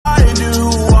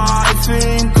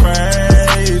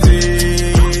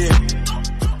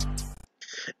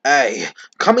Hey,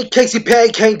 call me Casey Perry,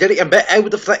 King Daddy, and bet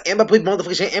with the flat, and my please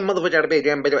motherfucker, and motherfucker, out of bed,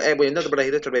 and better, and with another, but I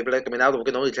hate it, but I mean, I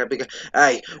can only try to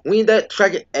hey, we in that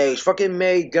track age, fucking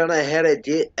May, gonna head a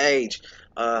dit age,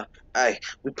 hey,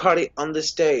 we party on the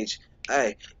stage,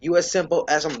 hey, you as simple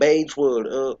as some beige wood,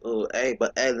 hey,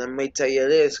 but hey, let me tell you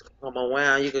this, come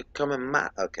around, you could come in my,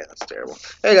 okay, that's terrible.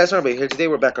 Hey guys, sorry here today,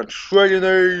 we're back on Dragon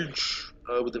Age,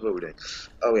 with the voting.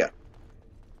 Oh yeah.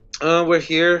 We're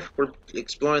here. We're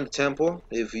exploring the temple.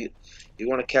 If you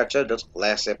want to catch up, that's the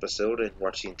last episode and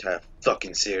watch the entire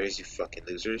fucking series. You fucking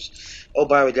losers. Oh,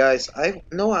 by the way, guys, I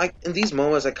in these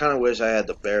moments I kind of wish I had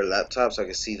the better laptop so I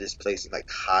could see this place in like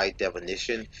high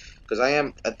definition because I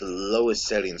am at the lowest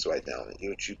settings right now,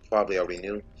 which you probably already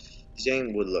knew. This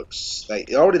game would look like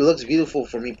it already looks beautiful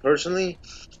for me personally,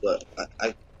 but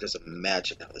I just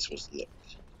imagine how this was look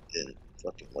in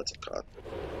fucking what's it called?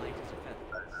 Light as a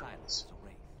feather, silence as a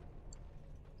wraith.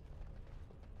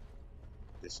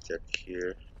 Let's check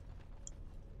here.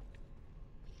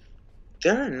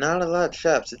 There are not a lot of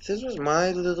traps. If this was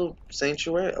my little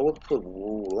sanctuary, I would put a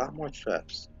lot more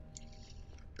traps.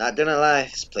 Not gonna lie,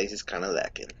 this place is kind of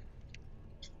lacking.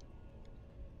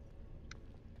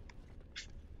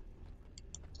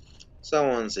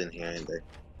 Someone's in here, ain't they?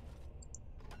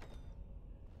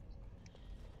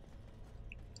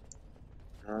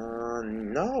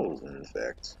 No, in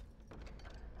fact.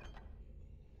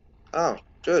 Oh,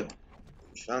 good.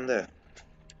 Found there.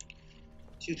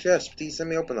 Two chests, please let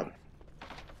me open them.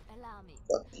 Allow me.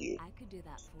 Fuck you. I could do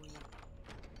that for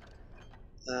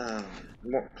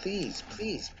you. Please,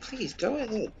 please, please, go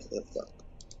ahead. Fuck.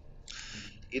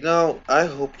 You know, I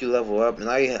hope you level up, and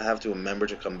I have to remember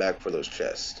to come back for those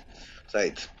chests. It's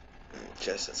like,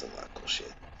 chests, that's a lot of cool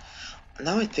shit.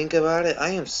 Now I think about it,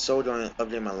 I am so going to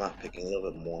update my lockpicking a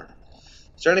little bit more.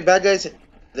 Is there any bad guys?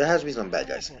 There has to be some bad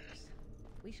guys.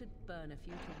 We should burn a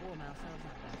few to warm ourselves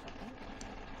up, I think.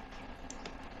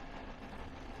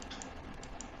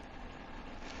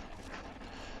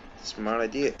 Smart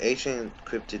idea. Ancient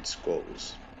encrypted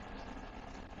scrolls.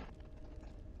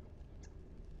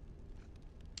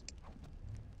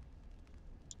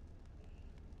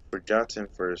 Forgotten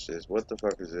verses. What the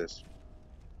fuck is this?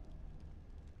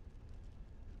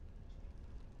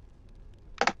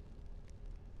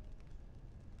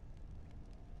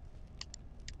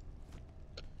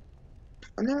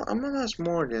 I'm gonna ask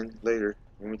more again later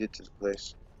when we get to the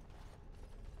place.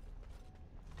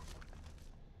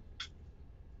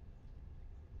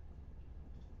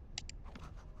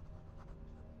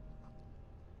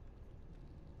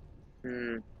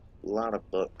 A lot of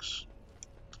books.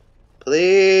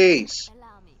 Please!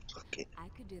 Allow me. Okay. I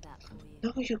could do that for you.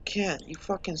 No, you can't. You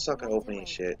fucking suck at opening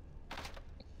shit.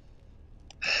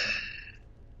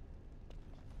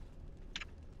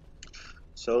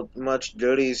 So much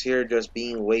goodies here just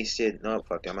being wasted. No,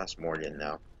 fuck, I'm asking Morgan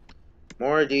now.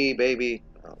 Morty, baby.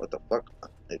 What the fuck? Oh,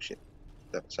 shit.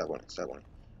 Stop one. Stop one.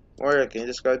 Morgan, can you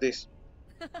describe this?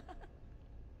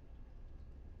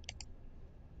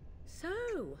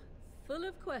 So, full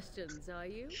of questions, are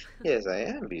you? Yes, I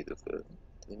am beautiful.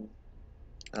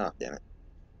 Oh, damn it.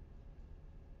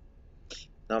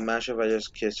 Now, imagine if I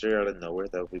just kissed her out of nowhere.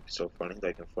 That would be so funny.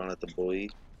 Like in front of the boy.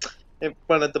 In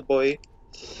front of the boy.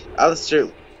 Alistair,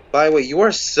 by the way, you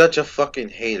are such a fucking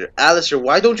hater. Alistair,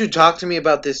 why don't you talk to me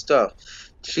about this stuff?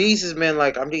 Jesus, man,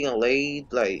 like, I'm being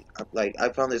laid. Like I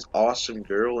found this awesome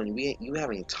girl, and you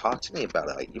haven't even talked to me about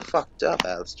it. Like, you fucked up,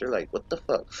 Alistair. Like, what the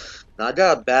fuck? Now, I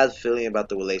got a bad feeling about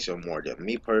the relation with Morgan.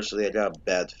 Me, personally, I got a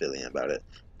bad feeling about it.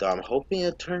 Though I'm hoping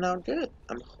it turned out good.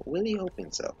 I'm really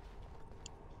hoping so.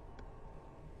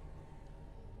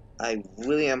 I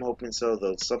really am hoping so,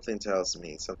 though something tells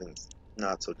me something's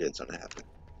not so good's gonna happen.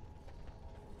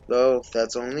 Though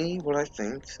that's only what I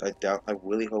think. I'm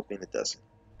really hoping it doesn't.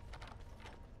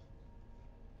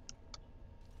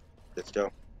 Let's go.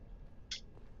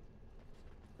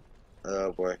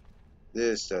 Oh boy.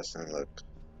 This doesn't look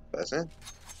pleasant.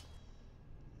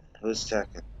 Who's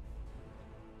attacking?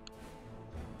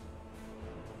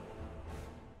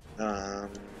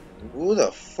 Who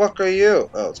the fuck are you?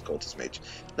 Oh, it's Cultist Mage.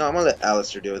 No, I'm gonna let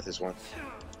Alistair deal with this one.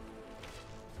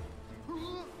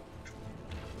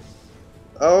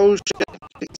 Oh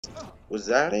shit. Was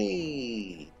that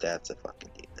a... That's a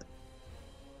fucking demon.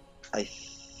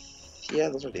 Yeah,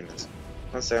 those are demons.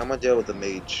 One second, I'm gonna deal with the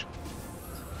mage.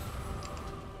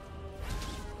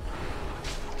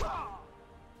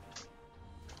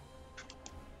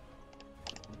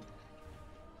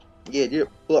 Yeah, you're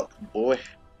fucked, boy.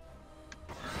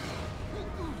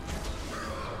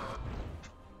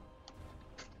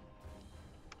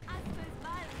 I suppose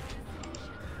violence is a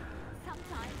solution.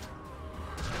 Sometimes.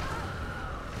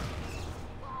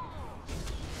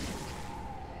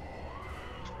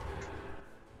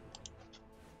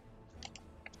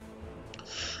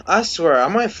 I swear, I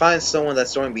might find someone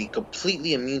that's going to be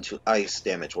completely immune to ice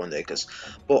damage one day, because,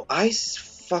 well, ice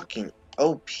fucking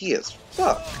OP as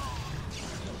fuck.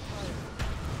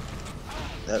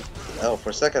 That elf. For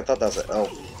a second, I thought that was an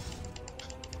elf.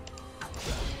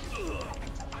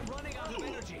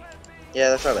 Yeah,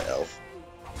 that's not an elf.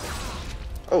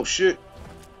 Oh shit.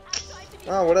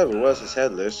 Oh, whatever it was, it's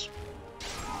headless.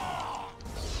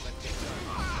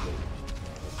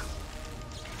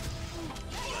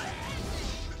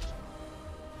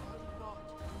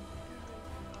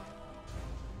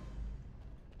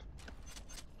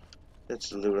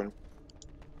 Let's loot him.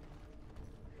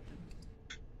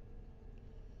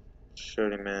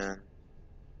 Shirty man.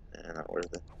 Yeah, not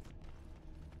worth it.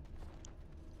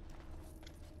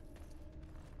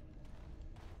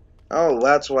 Oh,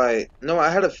 that's why. No, I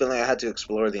had a feeling I had to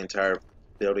explore the entire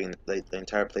building, the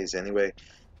entire place anyway.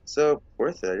 So,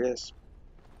 worth it, I guess.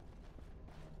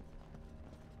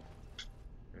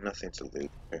 Nothing to loot,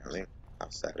 apparently. How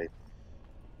sad.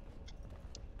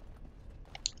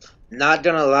 Not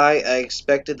gonna lie, I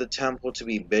expected the temple to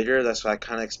be bigger. That's why I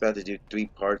kind of expected to do 3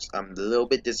 parts. I'm a little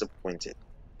bit disappointed.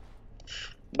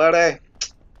 But,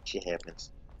 shit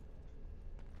happens.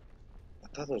 I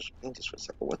thought those were paintings for a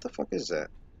second. What the fuck is that?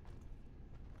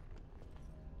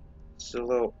 It's a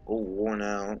little worn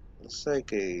out. Looks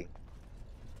like a...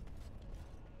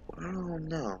 I don't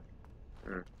know.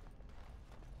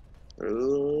 A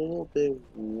little bit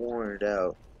worn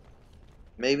out.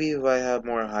 Maybe if I have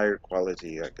more higher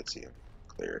quality, I could see him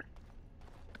clearer.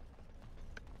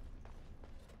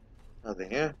 Nothing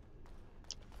here.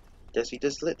 Guess he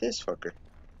just lit this fucker.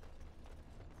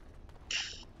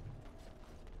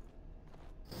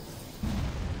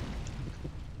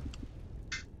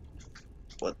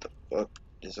 What the fuck?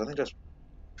 Did something just...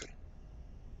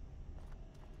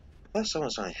 I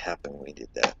thought something happened when we did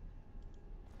that.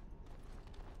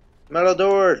 Metal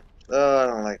door! Oh, I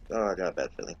don't like... Oh, I got a bad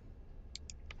feeling.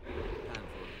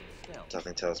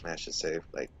 Something tells me I should save.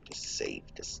 Like, just save.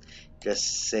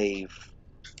 Just save.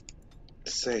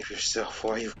 Save yourself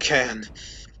while you can.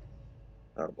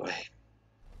 Oh boy.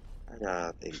 I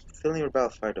got a feeling we're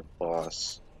about to fight a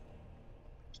boss.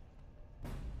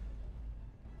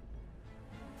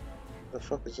 What the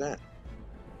fuck is that?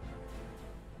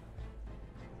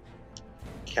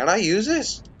 Can I use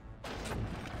this?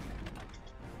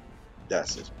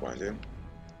 That's disappointing.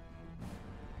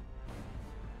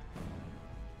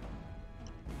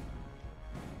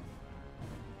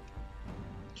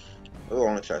 Oh, I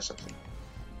want to try something.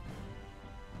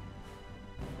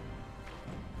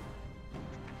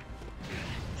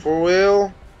 For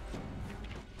real?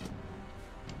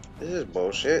 This is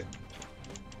bullshit.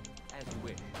 As you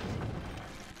wish.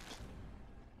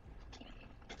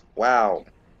 Wow.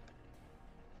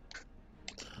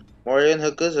 Morgan,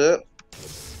 hook us up.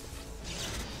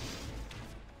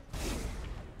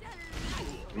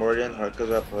 Morgan, hook us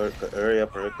up. Hurry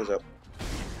up, hook us up.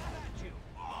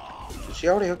 Did she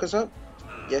already hook us up?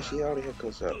 Yeah, she already hooked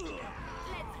us up.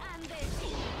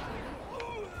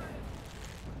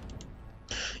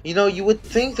 You know, you would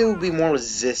think they would be more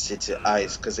resistant to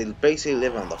ice, because they basically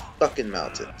live on the fucking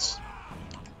mountains.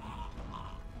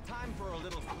 Time for a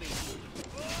little sleep.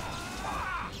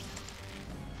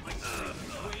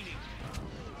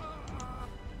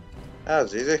 That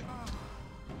was easy.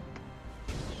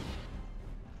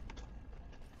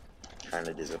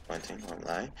 Kinda disappointing, won't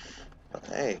lie. But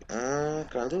hey, can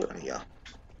I do it? Yeah.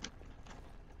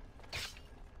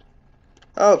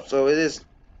 Oh, so it is.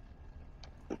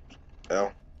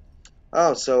 Well.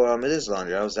 Oh, so it is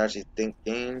longer. I was actually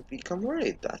thinking become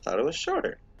worried. I thought it was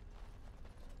shorter.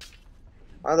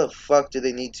 Why the fuck do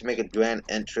they need to make a grand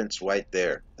entrance right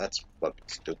there? That's fucking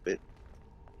stupid.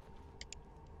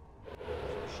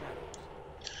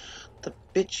 The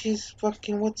bitches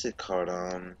fucking what's it called?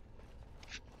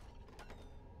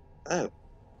 Oh,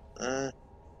 oh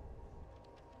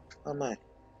my.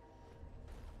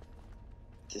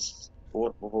 This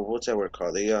what's that word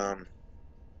called? They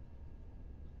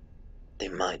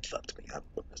mind fucked me up.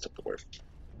 What's the word?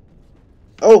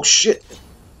 Oh shit!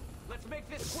 Let's make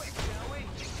this quick, shall we?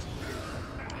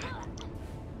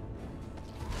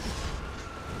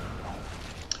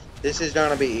 This is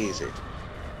gonna be easy.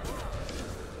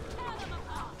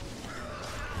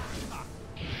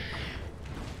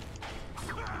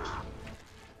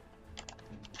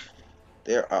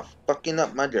 They are fucking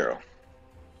up my girl.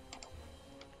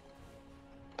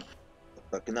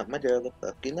 Fucking up my girl. They're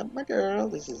fucking up my girl.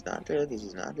 This is not good. This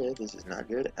is not good. This is not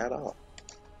good at all.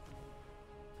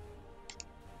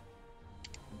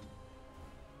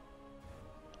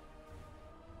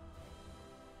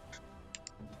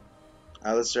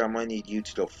 Alistair, I'm gonna need you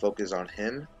to go focus on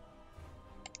him.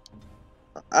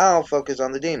 I'll focus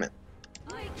on the demon.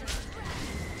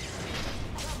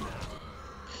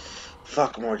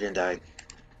 Fuck, Morgan died.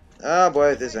 Oh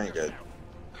boy, this ain't good.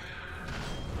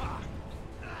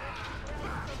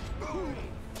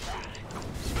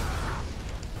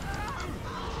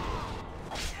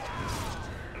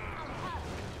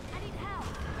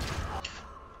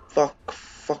 Fuck.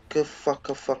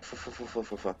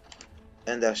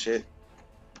 End that shit.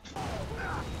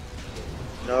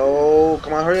 No,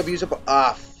 come on, hurry up, use up.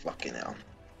 Ah, fucking hell.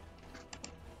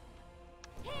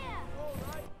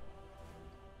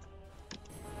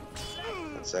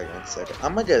 One second.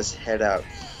 I'm gonna just head out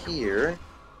here.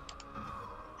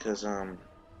 Cause,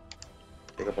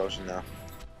 pick a potion now.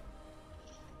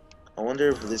 I wonder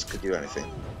if this could do anything.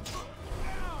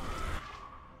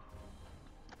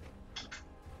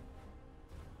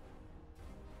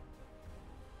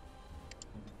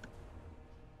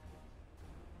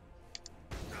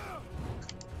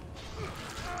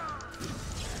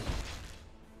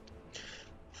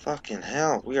 Fucking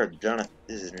hell, we are done.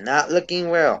 This is not looking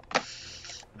well.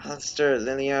 Hunter,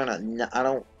 Liliana, no, I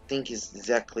don't think is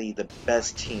exactly the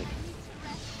best team.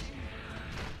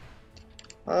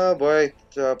 Oh boy,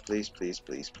 please,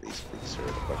 hurry the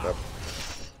fuck up.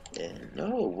 And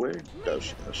no, where? Oh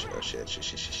shit. She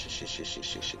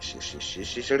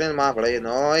shouldn't my play.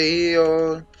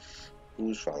 No,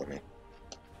 who's following me?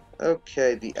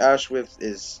 Okay, the Ashwift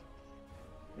is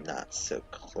not so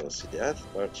close to death,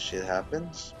 but shit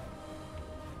happens.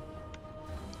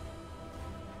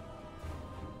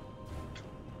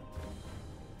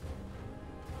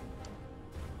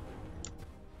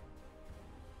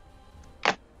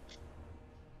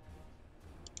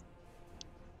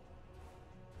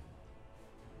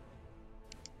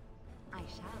 I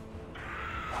shall.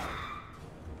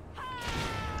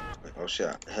 Oh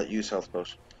shit, use health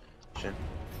potion. Shit.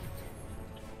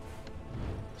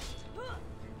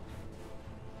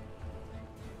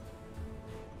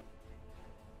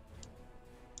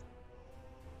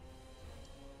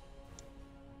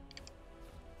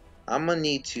 I'm gonna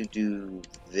need to do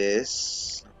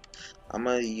this. I'm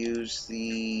gonna use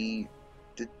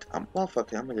well,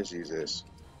 fuck it, I'm gonna just use this.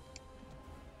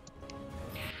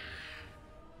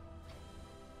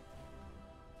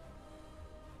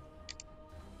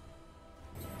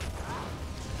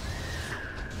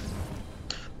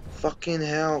 Fucking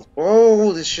hell.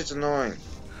 Oh, this shit's annoying.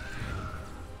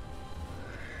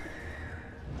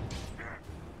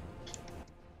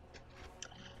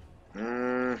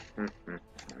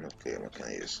 Okay, what can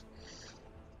I use?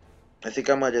 I think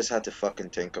I might just have to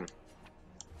fucking tank him.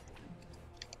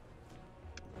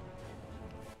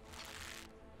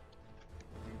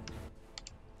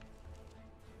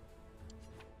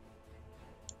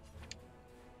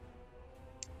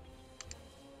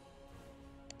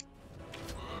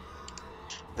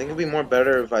 I think it'd be more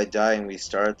better if I die and we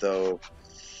start though.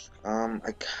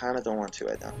 I kinda don't want to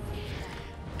right now.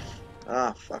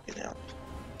 Ah, fucking hell.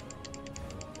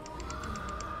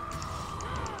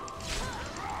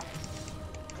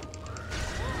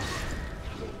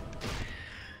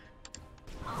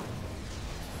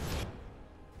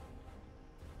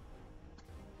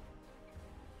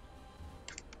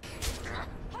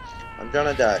 I'm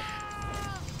gonna die.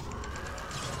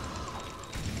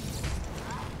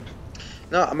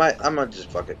 No, I'm gonna just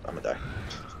fuck it. I'm gonna die.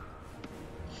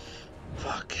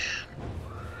 Fuck.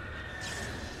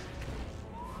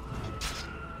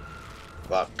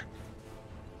 Fuck.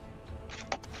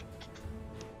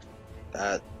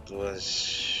 That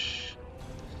was...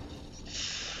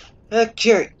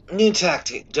 Okay, new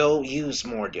tactic. Don't use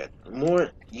Morgan.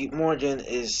 Morgan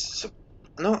is...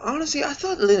 No, honestly, I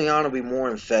thought Liliana would be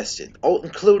more infested. Oh,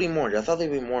 including Morgan. I thought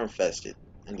they'd be more infested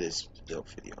in this build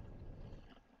video.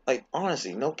 Like,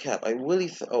 honestly, no cap. I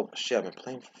really oh, shit, I've been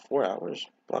playing for 4 hours?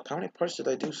 Fuck, how many parts did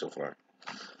I do so far?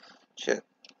 Shit.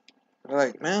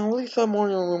 Like, man, I really thought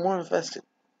Morgan would be more infested.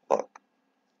 Fuck.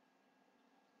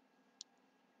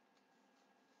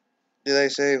 Did I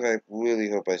save? I really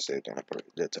hope I saved on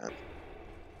that time.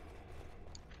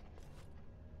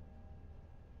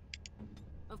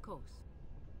 Of course.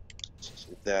 Just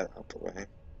leave that out the way.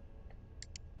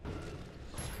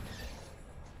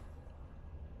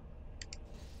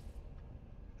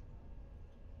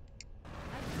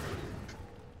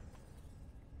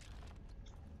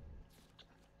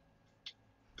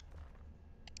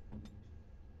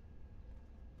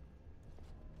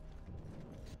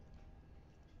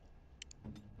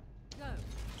 Go.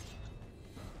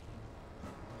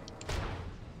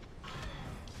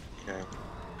 Okay.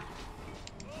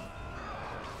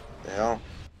 The hell?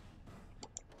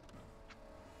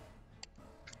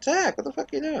 Attack! What the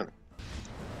fuck are you doing?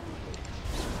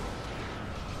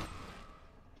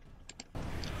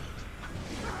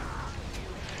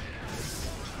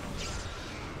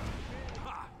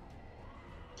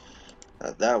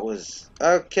 That was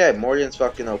okay. Morgan's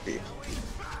fucking OP.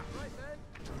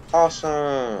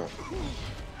 Awesome.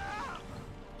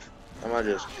 I might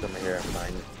just come here and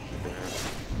mine.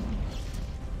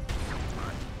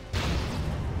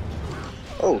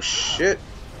 Oh shit!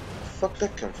 Fuck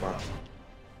that come from?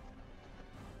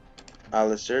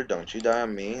 Alistair, don't you die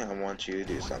on me. I want you to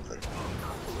do something.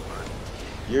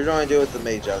 You're going to do it with the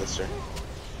mage, Alistair.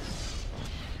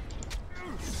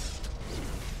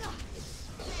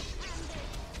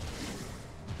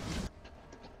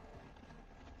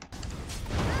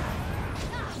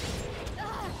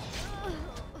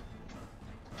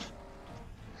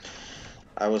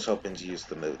 I was hoping to use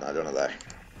the move, not gonna lie.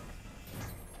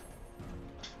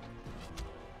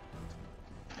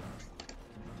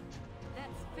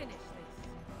 Let's finish this.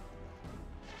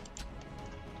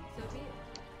 So be it.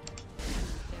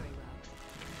 Very well.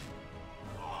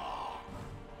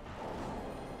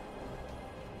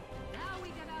 Now we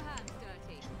get our hands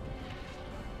dirty.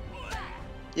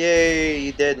 Yay,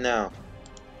 you dead now.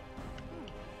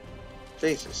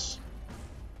 Jesus.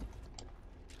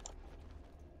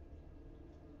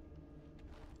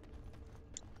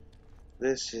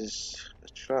 This is a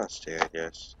trusty, I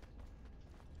guess.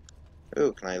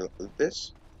 Oh, can I look at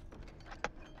this?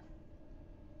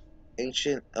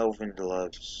 Ancient Elven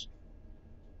Gloves.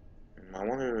 I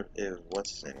wonder if what's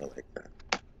his name was like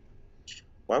that.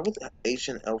 Why would the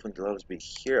Ancient Elven Gloves be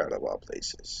here out of all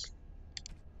places?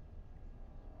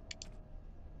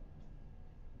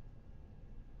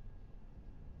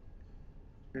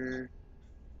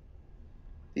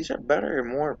 These are better or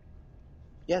more?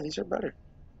 Yeah, these are better.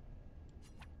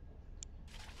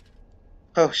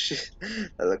 Oh shit,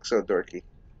 that looks so dorky.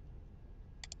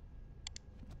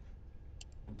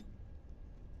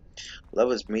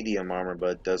 Love is medium armor, but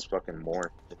it does fucking more.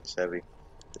 It's heavy.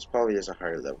 This probably is a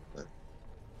higher level then.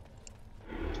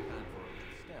 Time for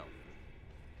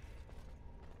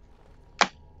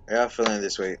stealth. I got a feeling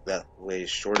this way, that way is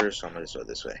shorter, so I'm gonna go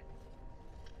this way.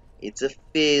 It's a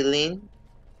feeling.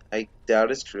 I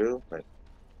doubt it's true, but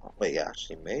oh, wait,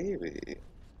 actually, maybe.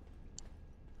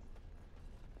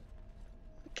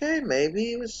 Okay,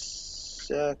 maybe it was.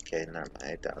 Okay, never mind.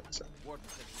 I doubt so. Warden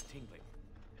said it's tingling.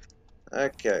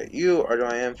 Okay, you are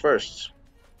going in first.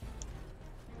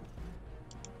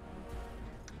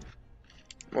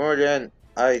 Morgan,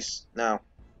 ice now.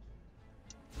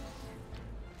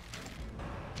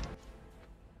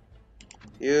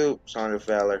 You, Song of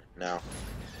Valor, now.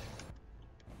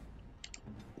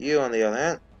 You, on the other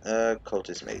hand,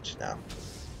 Cultist Mage, now.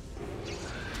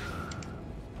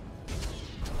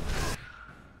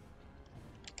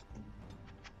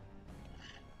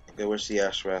 Okay, where's the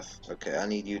Ashrath? Okay, I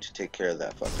need you to take care of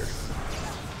that fucker.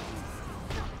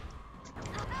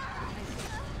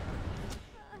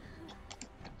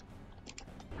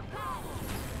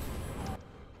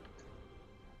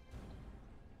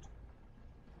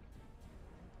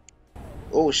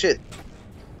 Oh shit!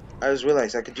 I just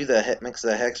realized I could do the mix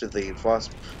the hex with the boss.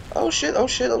 Oh shit! Oh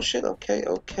shit! Oh shit! Okay,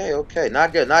 okay, okay.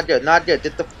 Not good. Not good. Not good.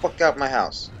 Get the fuck out of my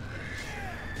house.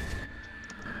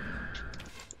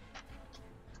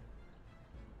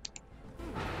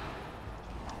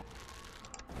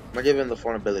 I'm gonna give him the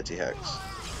vulnerability hex.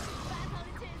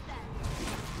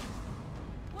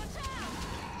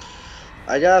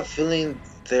 I got a feeling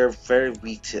they're very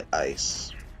weak to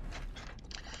ice.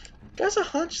 That's a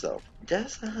hunch though.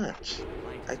 That's a hunch.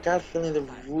 I got a feeling they're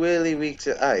really weak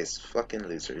to ice. Fucking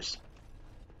losers.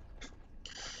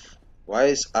 Why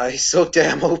is ice so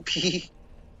damn OP?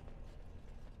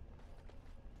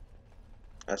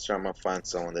 That's why I'm gonna find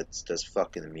someone that's just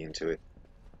fucking immune to it.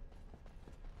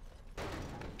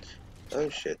 Oh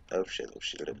shit! Oh shit! Oh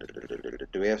shit!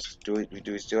 Do we have? Do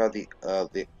we still have the?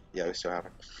 Yeah, we still have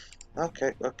it.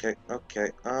 Okay. Okay.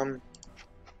 Okay.